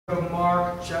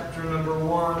Mark chapter number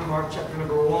 1. Mark chapter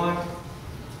number 1.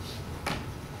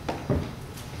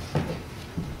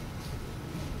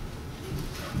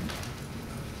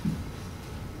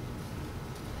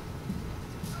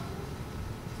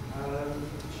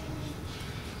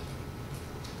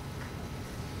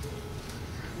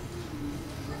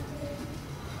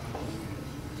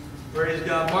 Praise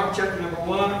God. Mark chapter number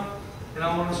 1. And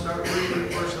I want to start reading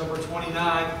verse number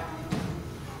 29.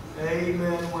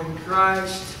 Amen. When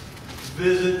Christ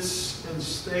visits and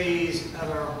stays at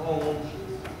our home.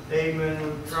 Amen.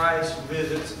 When Christ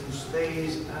visits and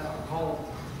stays at our home.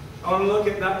 I want to look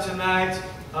at that tonight.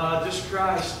 Just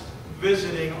Christ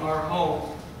visiting our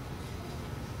home.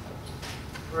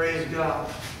 Praise God.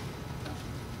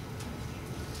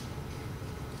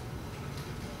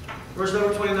 Verse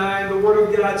number 29, the Word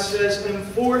of God says, "And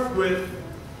forthwith,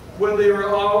 when they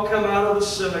were all come out of the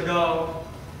synagogue,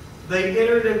 they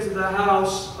entered into the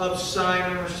house of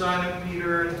Simon, or Simon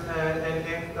Peter,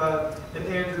 and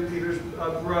Andrew, Peter's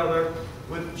brother,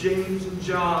 with James and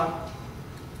John.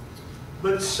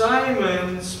 But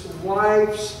Simon's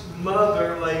wife's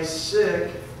mother lay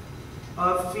sick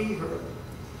of fever."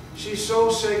 She's so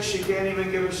sick she can't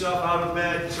even get herself out of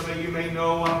bed. Some of you may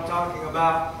know what I'm talking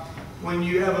about. When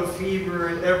you have a fever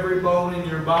and every bone in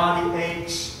your body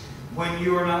aches, when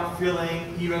you are not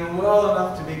feeling even well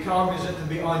enough to be cognizant, to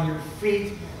be on your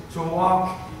feet, to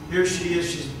walk. Here she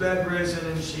is, she's bedridden,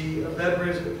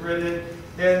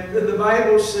 and the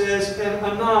Bible says, and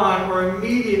anon, or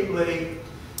immediately,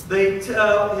 they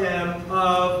tell him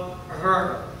of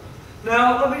her.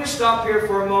 Now, let me just stop here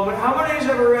for a moment. How many has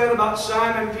ever read about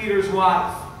Simon Peter's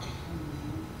wife?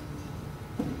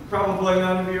 Probably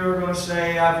none of you are going to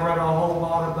say, I've read a whole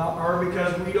lot about her,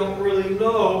 because we don't really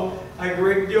know a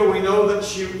great deal. We know that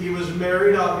he was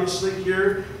married, obviously.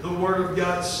 Here, the Word of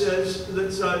God says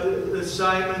that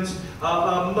Simon's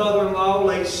mother-in-law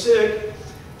lay sick.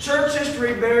 Church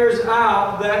history bears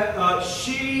out that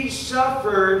she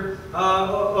suffered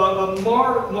a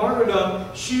martyrdom.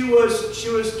 She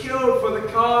was killed for the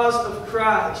cause of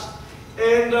Christ.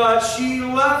 And she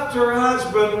left her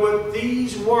husband with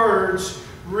these words,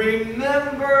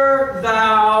 "Remember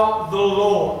thou the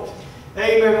Lord."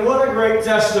 Amen. What a great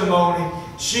testimony.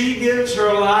 She gives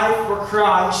her life for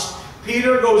Christ.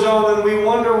 Peter goes on, and we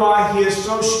wonder why he is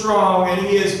so strong, and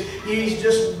he's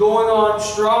just going on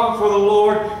strong for the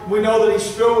Lord. We know that he's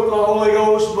filled with the Holy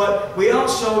Ghost, but we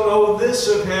also know this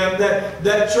of him,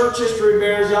 that church history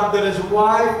bears out that his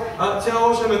wife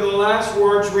tells him in the last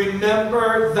words,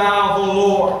 "Remember thou the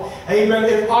Lord." Amen.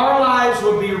 If our lives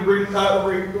would be written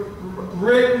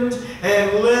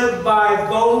and lived by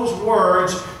those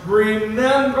words,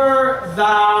 "Remember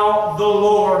thou the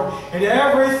Lord." And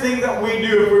everything that we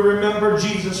do, if we remember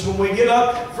Jesus, when we get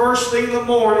up first thing in the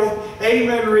morning,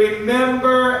 amen,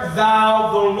 remember thou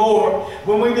the Lord.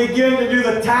 When we begin to do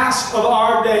the task of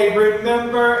our day,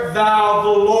 remember thou the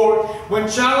Lord. When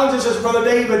challenges, as Brother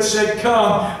David said,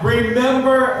 come,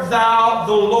 remember thou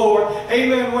the Lord.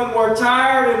 Amen. When we're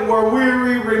tired and we're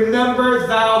weary, remember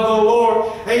thou the Lord.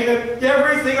 Amen.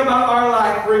 Everything about our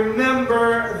life,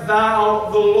 remember thou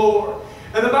the Lord.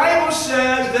 And the Bible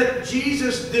says that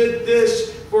Jesus did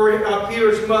this for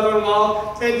Peter's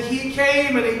mother-in-law, and he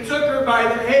came and he took her by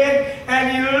the hand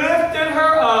and he lifted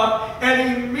her up, and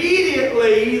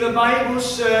immediately, the Bible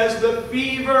says, the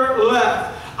fever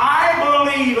left. I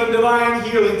believe in divine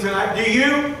healing tonight. Do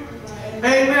you?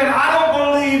 Amen. I don't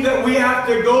believe that we have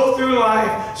to go through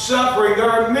life suffering. There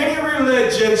are many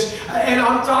religions, and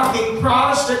I'm talking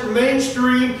Protestant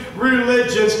mainstream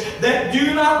religions, that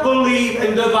do not believe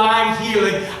in divine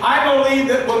healing. I believe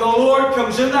that when the Lord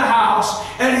comes in the house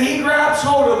and He grabs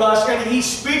hold of us and He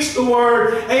speaks the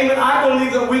word, amen, I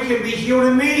believe that we can be healed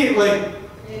immediately.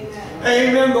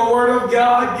 Amen. The Word of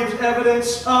God gives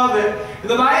evidence of it.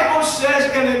 The Bible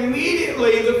says, and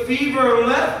immediately the fever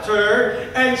left her,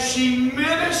 and she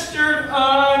ministered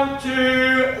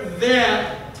unto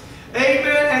them.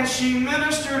 Amen. And she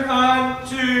ministered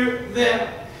unto them.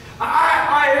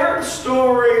 I heard a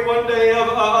story one day of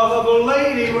a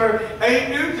lady where a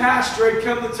new pastor had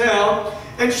come to town,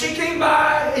 and he came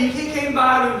by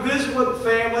to visit with the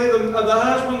family. The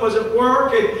husband was at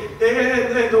work,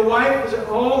 and the wife was at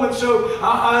home, and so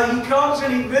he comes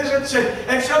and he visits,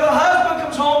 and so the husband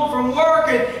comes home from work,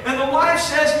 and the wife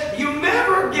says, "You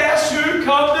never guess who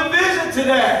come to visit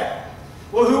today."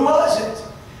 Well, who was it?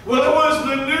 Well, it was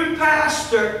the new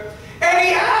pastor, and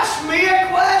he asked me a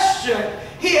question.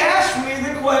 He asked me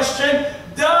the question,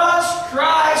 "Does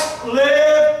Christ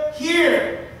live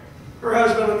here?" Her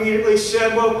husband immediately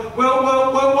said, well,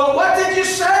 what did you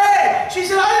say? She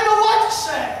said, "I didn't know what to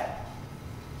say."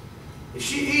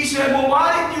 He said, "Well,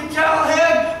 why didn't you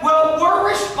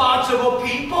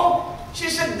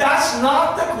That's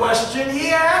not the question he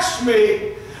asked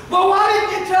me. Well, why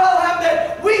didn't you tell him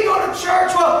that we go to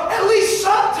church? Well, at least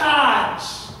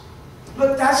sometimes.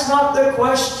 But that's not the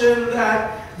question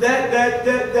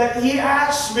that he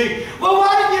asked me. Well,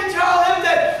 why didn't you tell him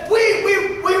that we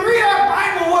read our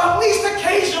Bible? Well, at least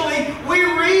occasionally we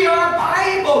read our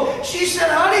Bible. She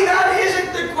said, honey, that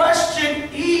isn't the question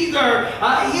either.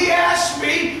 He asked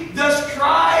me, does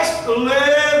Christ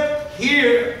live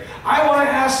here? I want to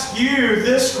ask you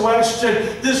this question.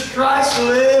 Does Christ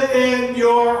live in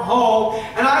your home?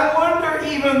 And I wonder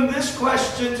even this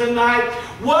question tonight.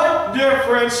 What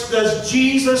difference does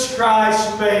Jesus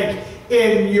Christ make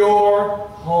in your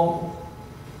home?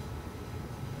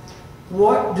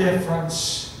 What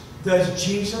difference does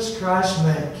Jesus Christ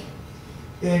make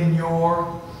in your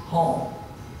home?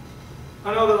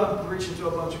 I know that I'm preaching to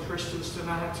a bunch of Christians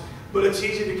tonight, but it's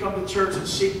easy to come to church and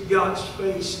seek God's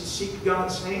face and seek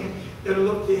God's hand and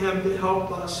look to Him to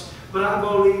help us. But I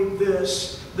believe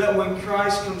this, that when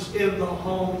Christ comes in the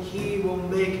home, He will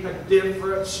make a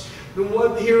difference.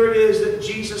 And here it is that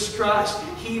Jesus Christ,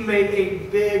 He made a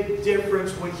big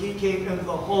difference when He came into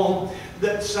the home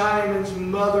that Simon's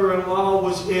mother-in-law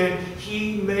was in.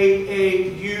 He made a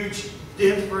huge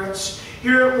difference.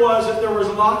 Here it was that there was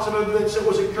lots of events that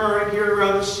was occurring here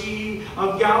around the Sea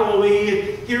of Galilee.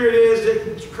 And here it is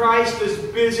that Christ is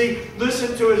busy.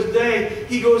 Listen to His day.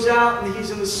 He goes out and He's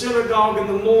in the synagogue in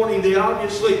the morning. They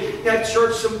obviously had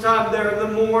church sometime there in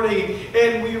the morning.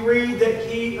 And we read that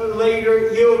He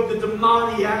later healed the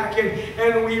demoniac.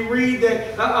 And we read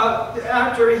that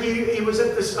after he was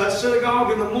at the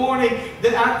synagogue in the morning,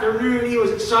 the afternoon He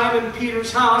was at Simon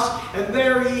Peter's house. And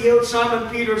there He healed Simon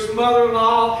Peter's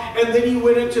mother-in-law. And then He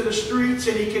went into the streets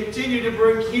and He continued to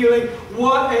bring healing.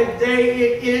 What a day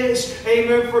it is,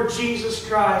 amen, for Jesus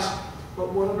Christ.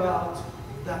 But what about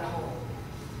that home?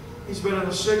 He's been in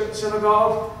the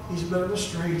synagogue, He's been in the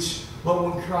streets, but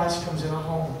when Christ comes in a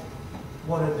home,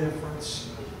 what a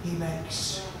difference He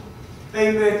makes.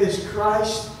 Amen. Is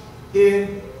Christ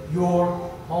in your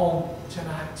home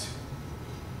tonight?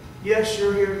 Yes,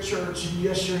 you're here at church, and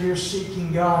yes, you're here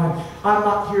seeking God. And I'm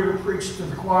not here to preach to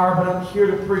the choir, but I'm here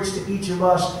to preach to each of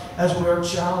us as we are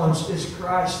challenged. Is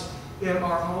Christ in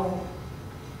our home?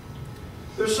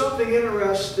 There's something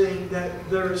interesting that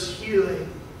there's healing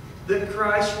that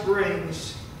Christ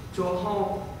brings to a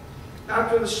home.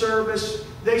 After the service,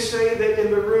 they say that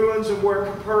in the ruins of where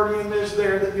Capernaum is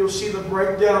there, that you'll see the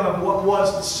breakdown of what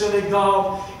was the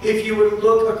synagogue. If you would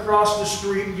look across the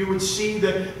street, you would see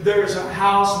that there's a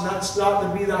house, and that's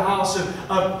thought to be the house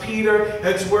of Peter.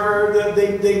 It's where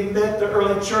they met, the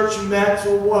early church met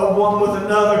one with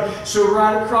another. So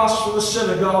right across from the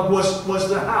synagogue was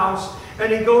the house.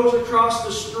 And he goes across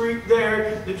the street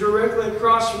there, directly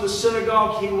across from the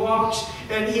synagogue he walks,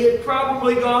 and he had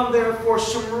probably gone there for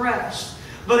some rest.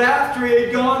 But after he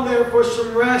had gone there for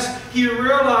some rest, he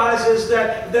realizes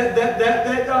that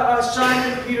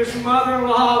Simon Peter's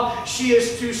mother-in-law, she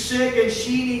is too sick and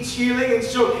she needs healing. And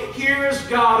so here is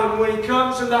God, and when He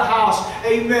comes in the house,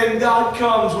 amen, God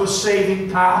comes with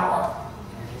saving power.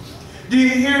 Do you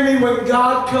hear me? When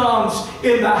God comes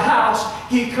in the house,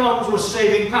 He comes with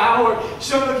saving power.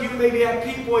 Some of you maybe have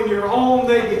people in your home,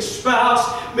 maybe a spouse,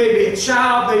 maybe a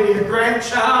child, maybe a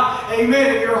grandchild,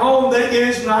 amen, in your home that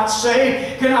is not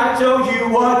saved. Can I tell you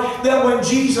what? That when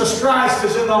Jesus Christ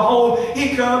is in the home,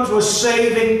 He comes with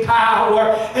saving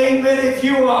power. Amen. If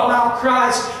you will allow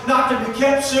Christ not to be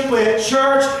kept simply at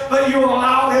church, but you will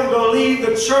allow Him to leave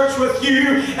the church with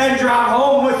you and drive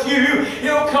home with you,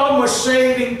 He'll come with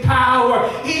saving power.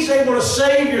 He's able to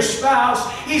save your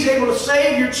spouse. He's able to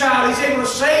save your child. He's able to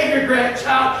save your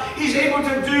grandchild. He's able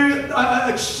to do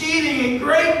exceeding and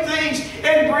great things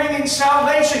in bringing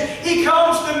salvation. He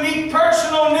comes to meet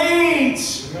personal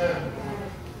needs. Amen.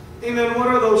 Amen. What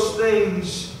are those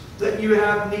things that you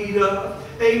have need of?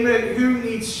 Amen. Who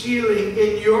needs healing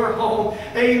in your home?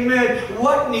 Amen.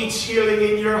 What needs healing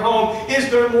in your home?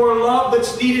 Is there more love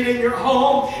that's needed in your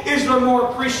home? Is there more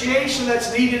appreciation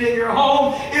that's needed in your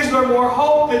home? Is there more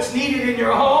hope that's needed in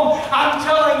your home? I'm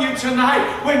telling you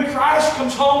tonight, when Christ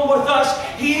comes home with us,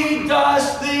 He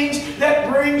does things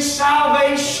that bring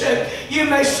salvation. You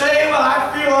may say, well,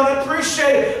 I feel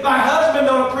unappreciated. My husband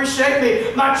don't appreciate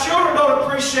me. My children don't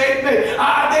appreciate me.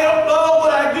 They don't know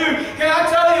what I do. Can I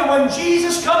tell you, when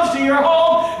Jesus comes to your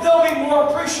home, there'll be more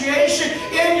appreciation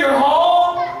in your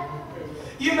home.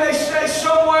 You may say,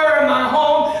 somewhere in my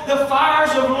home, the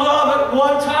fires of love at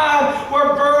one time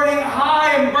were burning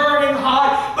high and burning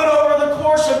hot, but over the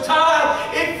course of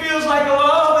time, it feels like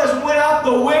love has went out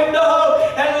the window,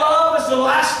 and love is the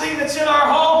last thing that's in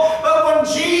our home. But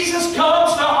when Jesus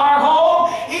comes to our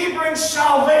home, He brings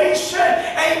salvation.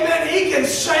 Amen.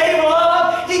 save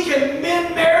love. He can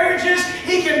mend marriages.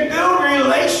 He can build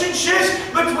relationships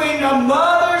between the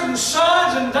mothers and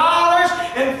sons and daughters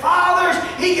and fathers.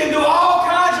 He can do all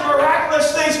kinds of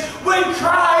miraculous things when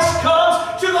Christ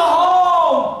comes to the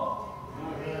home.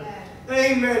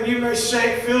 Amen. You may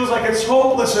say it feels like it's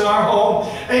hopeless in our home.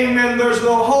 Amen. There's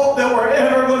no hope that we're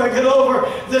ever going to get over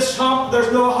this hump.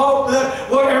 There's no hope that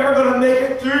we're ever going to make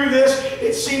it through this.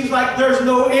 It seems like there's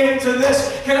no end to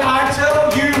this. Can I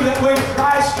tell you that when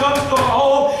Christ comes to a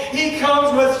home, He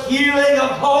comes with healing of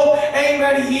hope.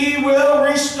 Amen. He will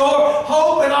restore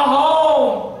hope in a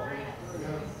home.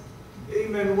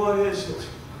 Amen. What is it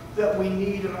that we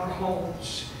need in our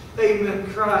homes? Amen.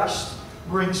 Christ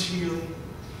brings healing.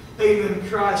 Amen.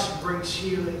 Christ brings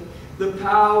healing. The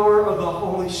power of the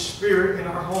Holy Spirit in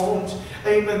our homes.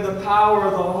 Amen. The power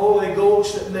of the Holy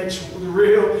Ghost that makes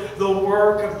real the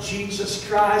work of Jesus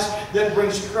Christ, that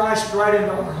brings Christ right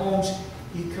into our homes.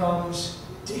 He comes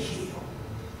to heal.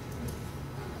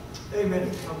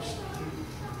 Amen. He comes to heal.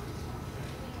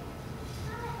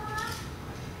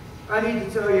 I need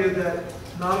to tell you that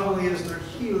not only is there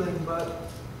healing, but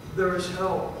there is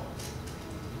help.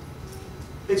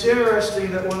 It's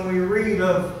interesting that when we read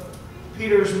of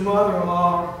Peter's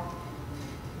mother-in-law,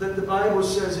 that the Bible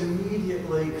says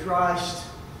immediately Christ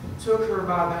took her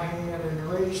by the hand and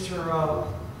raised her up.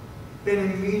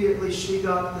 And immediately she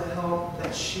got the help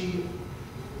that she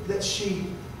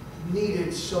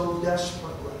needed so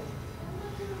desperately.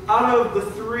 Out of the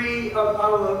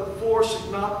four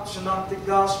synoptic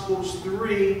Gospels,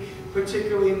 3,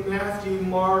 particularly Matthew,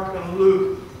 Mark, and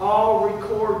Luke, all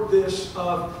record this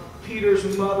of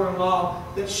Peter's mother-in-law,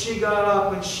 that she got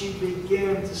up and she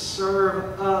began to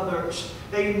serve others.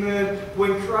 Amen.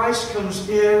 When Christ comes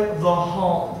in the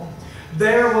home,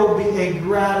 there will be a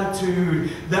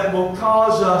gratitude that will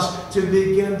cause us to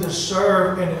begin to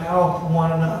serve and help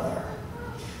one another.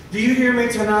 Do you hear me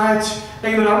tonight?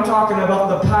 Amen. I'm talking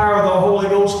about the power of the Holy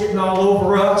Ghost getting all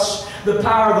over us. The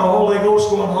power of the Holy Ghost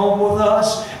going home with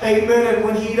us. Amen. And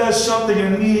when He does something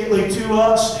immediately to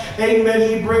us, amen,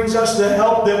 He brings us the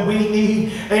help that we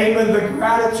need. Amen. The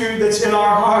gratitude that's in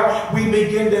our heart, we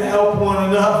begin to help one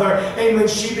another. Amen.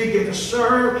 She began to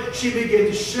serve. She began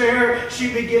to share.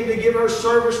 She began to give her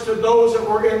service to those that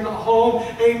were in the home.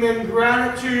 Amen.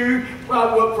 Gratitude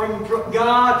from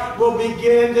God will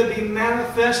begin to be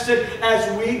manifested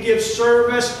as we give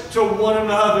service to one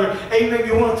another. Amen.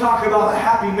 You want to talk about a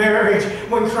happy marriage?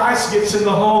 When Christ gets in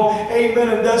the home, amen,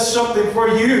 and does something for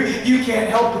you, you can't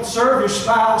help but serve your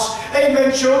spouse.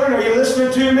 Amen. Children, are you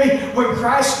listening to me? When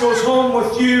Christ goes home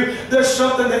with you, there's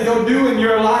something that He'll do in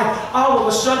your life. All of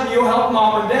a sudden, you'll help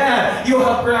mom and dad. You'll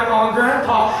help grandma and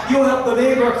grandpa. You'll help the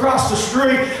neighbor across the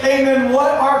street. Amen.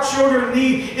 What our children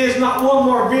need is not one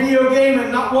more video game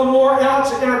and not one more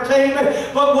ounce of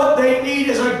entertainment, but what they need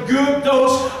is a good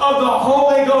dose of the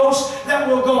Holy Ghost that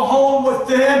will go home with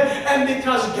them. And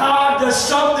because God does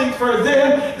something for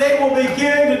them, they will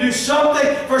begin to do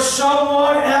something for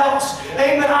someone else.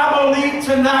 Amen. I believe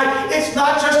tonight it's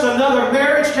not just another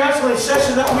marriage counseling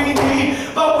session that we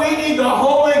need, but we need the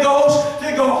Holy Ghost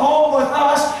to go home with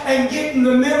us and get in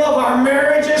the middle of our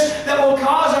marriages that will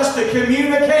cause us to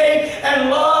communicate and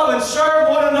love and serve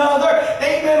one another.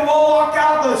 Amen. We'll walk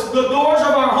out the doors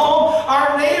of our home.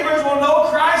 Our neighbors will know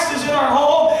Christ is in our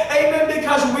home. Amen.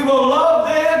 Because we will love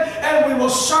them and we will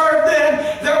serve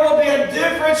them. There will be a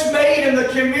difference made in the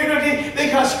community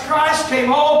because Christ came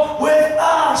home with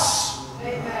us.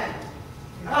 Amen.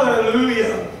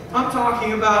 Hallelujah. I'm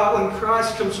talking about when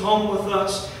Christ comes home with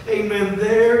us. Amen.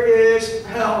 There is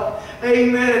help.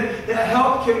 Amen. That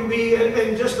help can be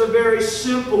in just a very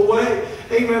simple way.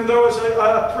 Amen. There was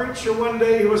a preacher one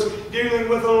day who was dealing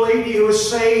with a lady who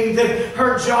was saying that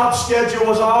her job schedule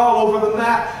was all over the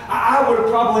map. I would have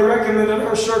probably recommended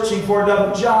her searching for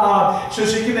another job so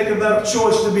she can make a better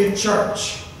choice to be in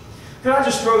church. Can I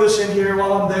just throw this in here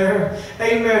while I'm there?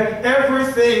 Amen.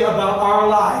 Everything about our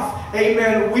life,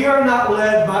 amen, we are not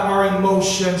led by our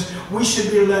emotions. We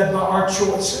should be led by our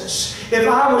choices. If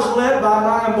I was led by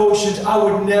my emotions, I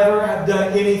would never have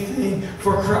done anything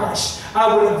for Christ.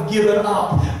 I would have given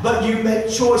up. But you make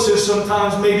choices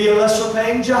sometimes, maybe a lesser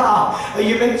paying job.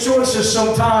 You make choices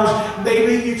sometimes,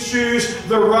 maybe you choose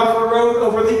the rougher road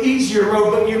over the easier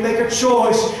road, but you make a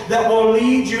choice that will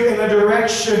lead you in a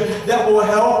direction that will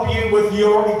help you with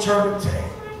your eternity.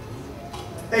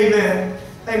 Amen.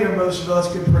 Amen, Brother Saville.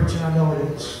 That's good preaching. I know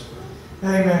it is.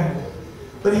 Amen.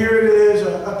 But here it is,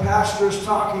 a pastor is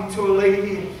talking to a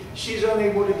lady. She's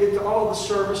unable to get to all the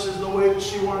services the way that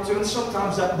she wanted to. And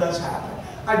sometimes that does happen.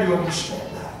 I do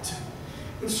understand that.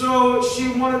 And so she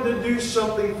wanted to do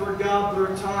something for God, but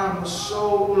her time was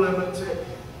so limited.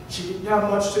 She didn't have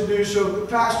much to do, so the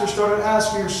pastor started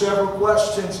asking her several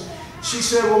questions. She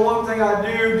said, well, one thing I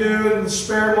do in the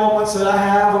spare moments that I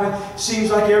have when it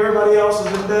seems like everybody else is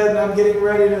in bed and I'm getting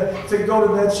ready to go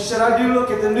to bed, she said, I do look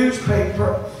at the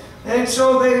newspaper. And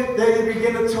so they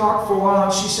begin to talk for a while,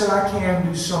 and she said, I can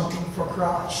do something for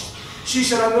Christ. She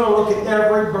said, I'm going to look at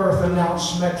every birth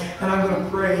announcement, and I'm going to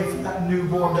pray for that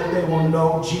newborn that they will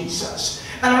know Jesus.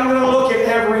 And I'm going to look at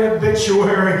every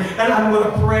obituary, and I'm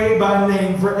going to pray by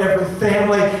name for every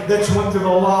family that's went through the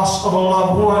loss of a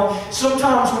loved one.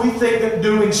 Sometimes we think that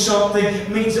doing something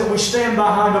means that we stand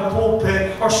behind a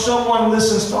pulpit or someone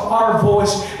listens to our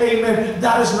voice. Amen.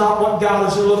 That is not what God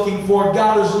is looking for.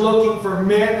 God is looking for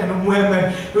men and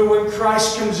women who, when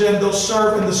Christ comes in, they'll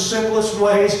serve in the simplest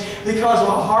ways because of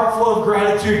a heart full of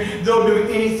gratitude. They'll do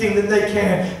anything that they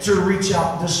can to reach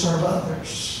out and to serve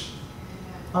others.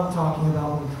 I'm talking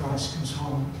about when Christ comes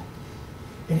home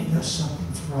and He does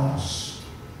something for us.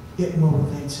 It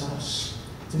motivates us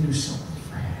to do something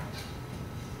for Him.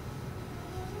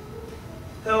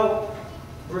 Help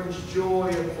brings joy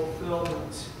and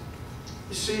fulfillment.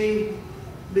 You see,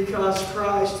 because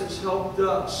Christ has helped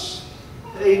us,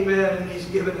 amen, and He's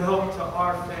given help to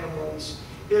our families,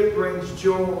 it brings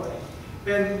joy.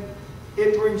 And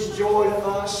it brings joy to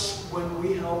us when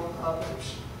we help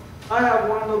others. I have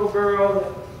one little girl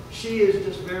that she is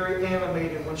just very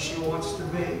animated when she wants to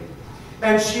be.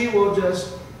 And she will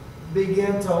just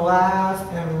begin to laugh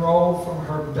and roll from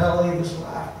her belly, this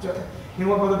laughter. You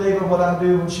know what, Brother David, what I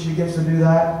do when she begins to do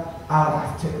that? I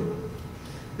laugh too.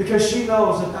 Because she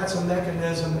knows that that's a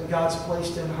mechanism that God's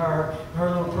placed in her. Her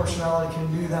little personality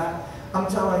can do that. I'm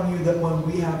telling you that when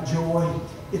we have joy,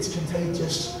 it's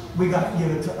contagious. We got to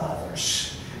give it to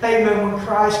others. Amen. When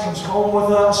Christ comes home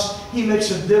with us, He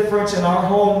makes a difference in our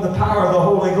home. The power of the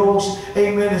Holy Ghost,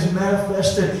 amen, is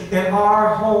manifested in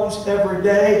our homes every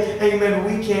day. Amen.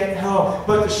 We can't help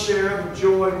but to share the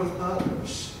joy with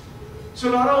others. So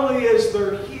not only is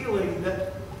there healing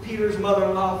that Peter's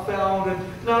mother-in-law found,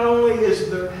 and not only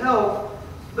is there help,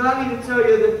 but I need to tell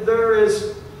you that there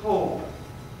is hope.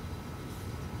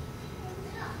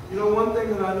 You know, one thing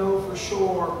that I know for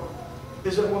sure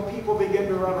is that when people begin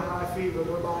to run a high fever,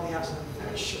 their body has an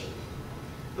infection.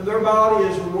 And their body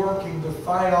is working to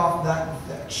fight off that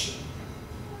infection.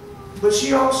 But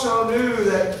she also knew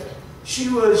that she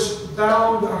was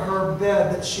bound to her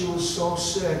bed, that she was so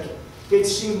sick. It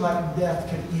seemed like death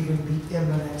could even be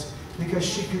imminent because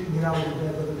she couldn't get out of the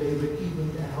bed, Brother David,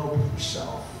 even to help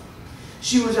herself.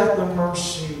 She was at the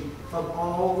mercy of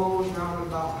all those round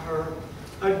about her,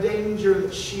 a danger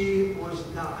that she was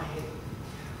dying.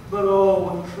 But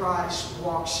oh, when Christ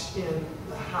walks in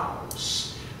the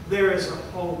house, there is a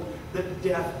hope that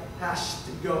death has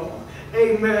to go.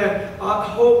 Amen.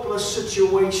 Hopeless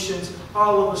situations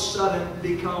all of a sudden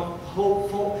become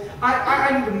hopeful.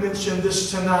 I need to mention this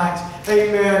tonight.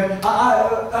 Amen.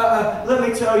 Let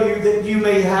me tell you that you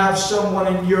may have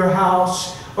someone in your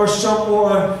house or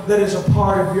someone that is a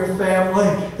part of your family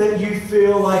that you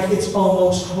feel like it's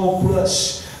almost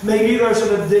hopeless. Maybe there's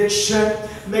an addiction.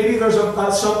 Maybe there's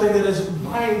something that is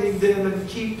binding them and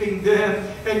keeping them.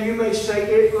 And you may say,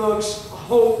 it looks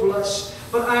hopeless.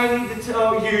 But I need to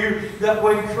tell you that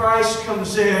when Christ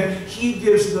comes in, He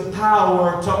gives the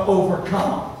power to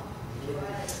overcome.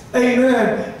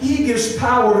 Amen. He gives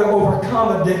power to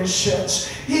overcome addictions.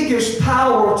 He gives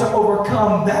power to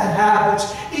overcome bad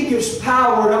habits. He gives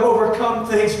power to overcome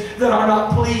things that are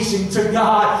not pleasing to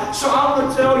God. So I'm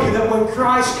going to tell you that when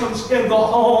Christ comes in the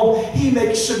home, He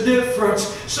makes a difference.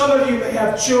 Some of you may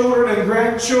have children and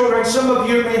grandchildren. Some of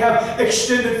you may have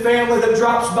extended family that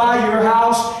drops by your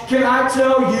house. Can I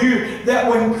tell you that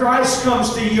when Christ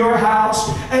comes to your house,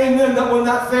 amen, that when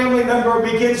that family member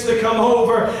begins to come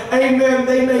over, amen,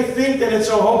 they may think that it's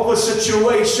a hopeless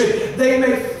situation. They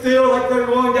may feel like they're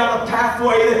going down a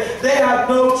pathway that they have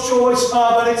no choice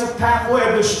of, and it's a pathway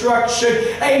of destruction.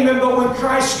 Amen. But when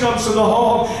Christ comes to the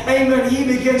home, amen, He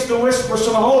begins to whisper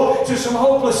some hope to some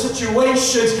hopeless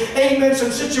situations. Amen.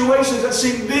 Some situations that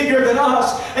seem bigger than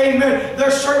us. Amen.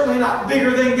 They're certainly not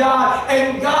bigger than God.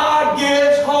 And God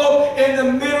gives hope in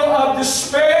the middle of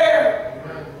despair.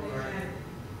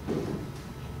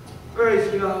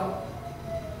 Praise God.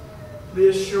 The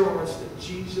assurance that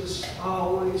Jesus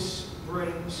always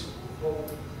brings hope.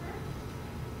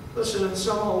 Listen, in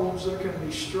some homes there can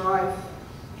be strife,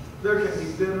 there can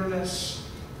be bitterness.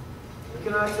 But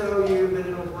can I tell you that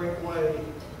it'll bring way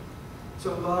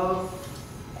to love,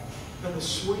 and the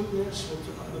sweetness,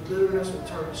 the bitterness will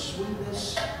turn to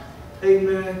sweetness.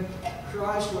 Amen.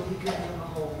 Christ, when He comes in the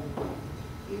home,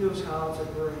 He knows how to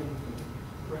bring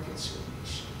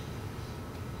reconciliation.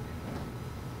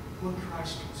 When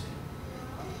Christ comes in,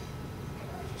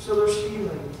 So there's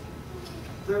healing.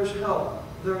 There's help.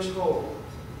 There's hope.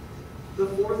 The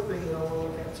fourth thing that I want to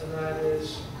look at tonight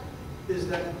is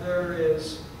that there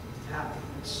is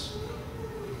happiness.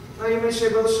 Now you may say,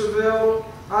 Brother Saville,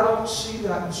 I don't see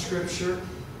that in Scripture.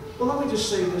 Well, let me just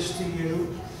say this to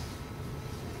you.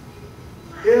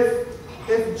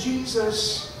 If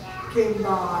Jesus came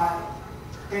by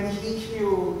and He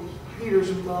healed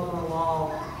Peter's mother-in-law,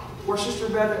 where Sister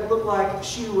Beth, it looked like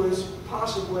she was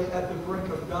possibly at the brink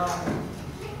of dying,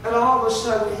 and all of a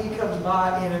sudden He comes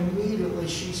by and immediately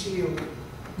she's healed,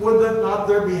 would not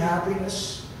there be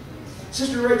happiness?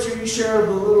 Sister Rachel, you shared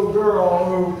the little girl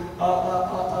who,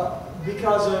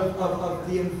 because of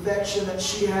the infection that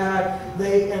she had,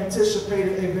 they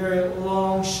anticipated a very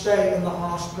long stay in the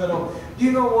hospital. Do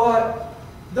you know what?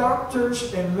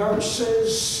 Doctors and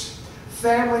nurses,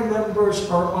 family members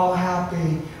are all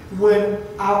happy when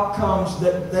outcomes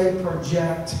that they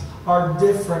project are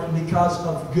different because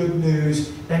of good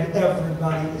news, and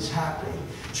everybody is happy.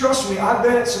 Trust me, I've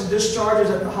been at some discharges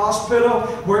at the hospital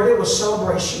where it was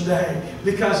celebration day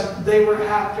because they were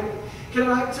happy. Can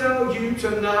I tell you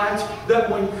tonight that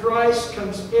when Christ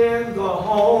comes in the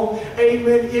home,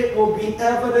 amen, it will be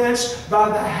evidenced by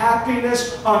the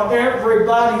happiness on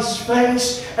everybody's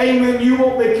face. Amen. You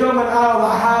won't be coming out of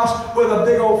the house with a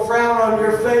big old frown on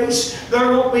your face.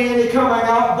 There won't be any coming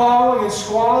out bawling and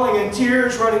squalling and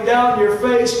tears running down your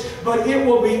face, but it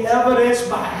will be evidenced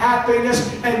by happiness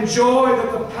and joy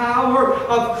that the power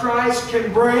of Christ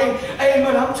can bring.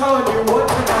 Amen. I'm telling you what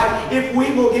tonight, if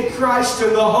we will get Christ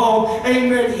in the home,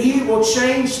 amen, He will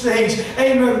change things.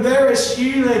 Amen. There is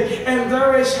healing, and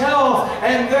there is health,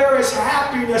 and there is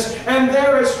happiness, and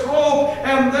there is hope,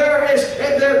 and there is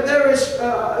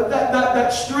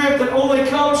that strength that only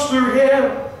comes through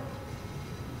Him.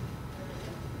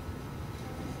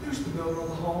 Who's the builder of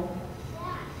the home?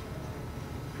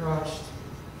 Christ.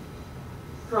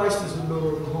 Christ is the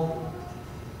builder of the home.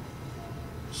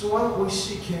 So why don't we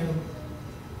seek Him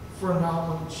for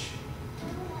knowledge,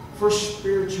 for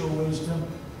spiritual wisdom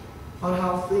on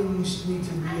how things need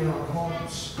to be in our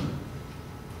homes.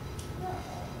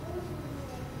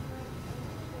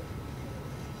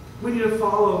 We need to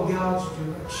follow God's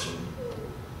direction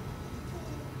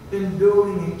in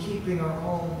building and keeping our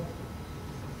home.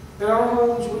 In our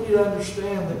homes, we need to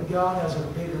understand that God has a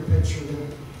bigger picture than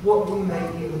what we may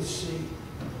even see.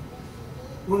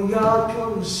 When God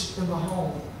comes in the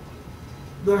home,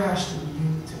 there has to be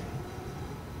unity.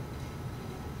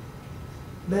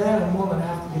 Man and woman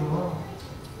have to get along.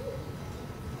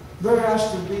 There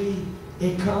has to be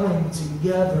a coming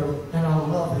together and a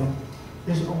loving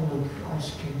as only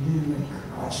Christ can do and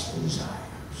Christ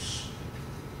desires.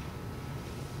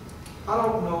 I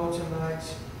don't know tonight,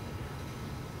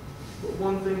 but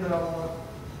one thing that I want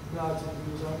God to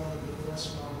do is I want Him to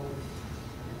bless my home.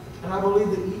 And I believe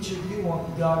that each of you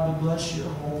want God to bless your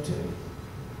home too.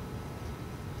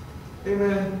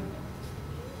 Amen.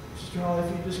 Charlie,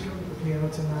 if you just come to the piano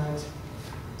tonight.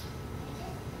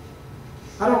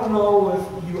 I don't know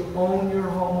if you own your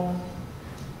home,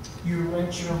 you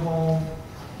rent your home,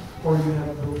 or you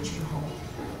have built your home.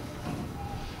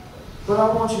 But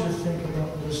I want you to think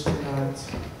about this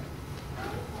tonight.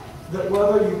 That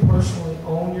whether you personally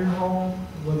own your home,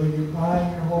 whether you're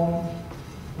buying your home,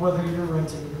 whether you're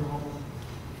renting your home,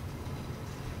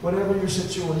 whatever your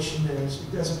situation is,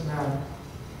 it doesn't matter.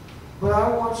 But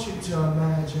I want you to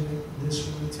imagine it this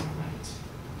way tonight.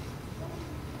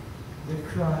 That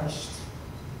Christ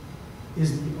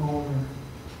is the owner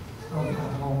of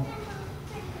that home.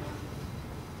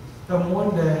 And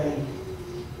one day,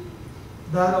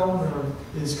 that owner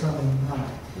is coming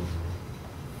back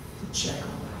to check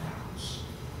on that house.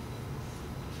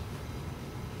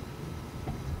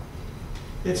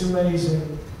 It's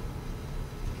amazing.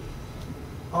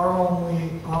 Our home,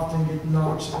 we often get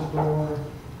knocks at the door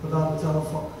without a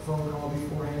telephone call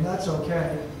beforehand. That's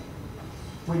okay.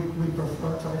 We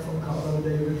prefer a telephone call though,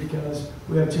 David, because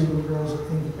we have two little girls that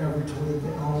think that every toilet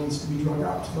they own needs to be drug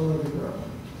out to the living room.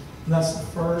 And that's the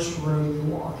first room you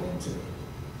walk into.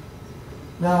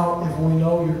 Now, if we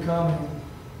know you're coming,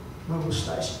 we will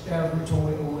stash every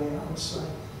toy away out of sight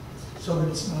so that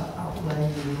it's not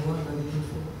outlaying the door and the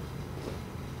floor.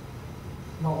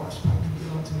 My wife's probably going to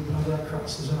get on to me, but I'm glad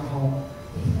Christ is in our home.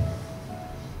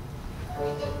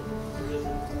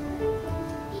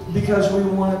 Because we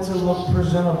want it to look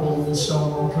presentable when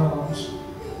someone comes.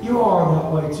 You are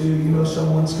that way too. You know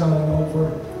someone's coming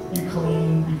over. You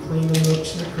clean the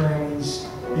nooks and the crannies.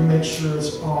 You make sure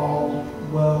it's all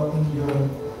well and good.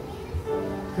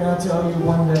 Can I tell you,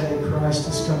 one day Christ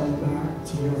is coming back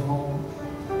to your home.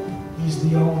 He's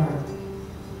the owner.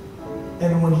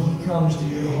 And when He comes to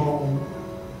your home,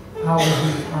 how will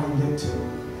he find it?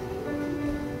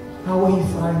 How will he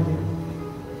find it?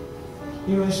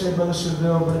 You may say, Brother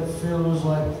Saville, but it feels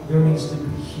like there needs to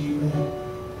be healing.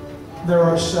 There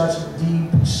are such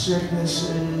deep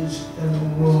sicknesses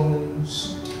and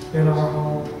wounds in our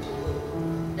home.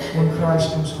 When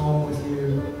Christ comes home with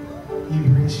you, he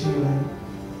brings healing.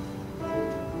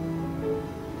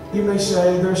 You may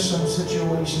say, there's some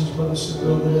situations, Brother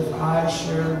Saville, that if I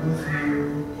shared with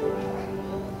you,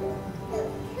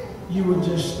 you would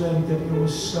just think that it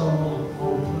was so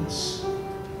hopeless.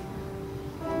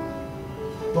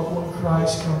 But when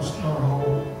Christ comes to our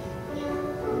home,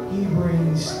 he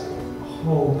brings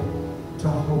hope to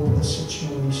hopeless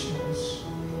situations.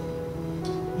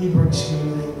 He brings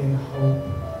healing and hope.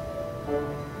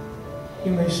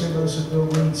 You may say, Brother Saville,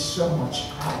 we need so much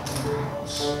help in our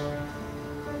house.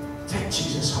 Take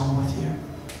Jesus home with you,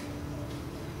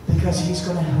 because he's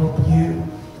going to help you.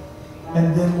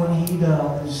 And then when he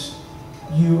does,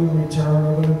 you in return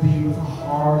are going to be with a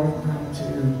heart of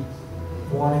gratitude,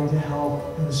 wanting to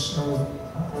help and serve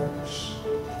others.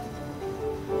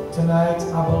 Tonight,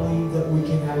 I believe that we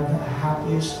can have the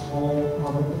happiest home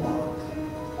on the block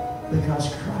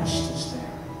because Christ is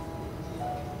there.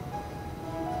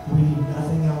 We need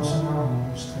nothing else in our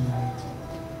homes tonight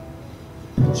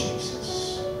but Jesus.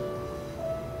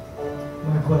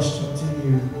 My question to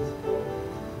you,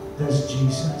 does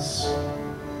Jesus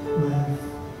live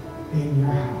in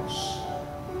your house?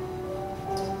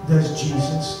 Does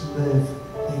Jesus live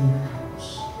in your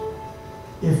house?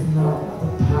 If not, by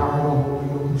the power of the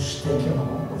Holy Ghost, take him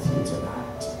home with you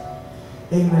tonight.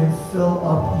 Amen. Fill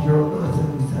up your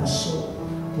earthen vessel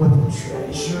with the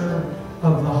treasure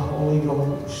of the Holy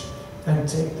Ghost and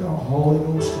take the Holy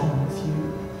Ghost home with you,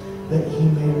 that he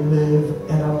may live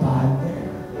and abide there,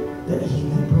 that he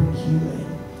may bring healing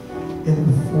in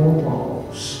the four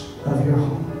walls of your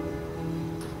home.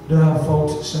 Do I have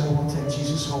folks that say, I want to take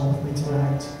Jesus home with me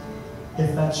tonight?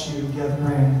 If that's you, gather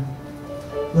around.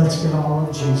 Let's get all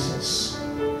of Jesus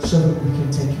so that we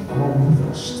can take him home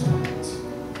with us tonight.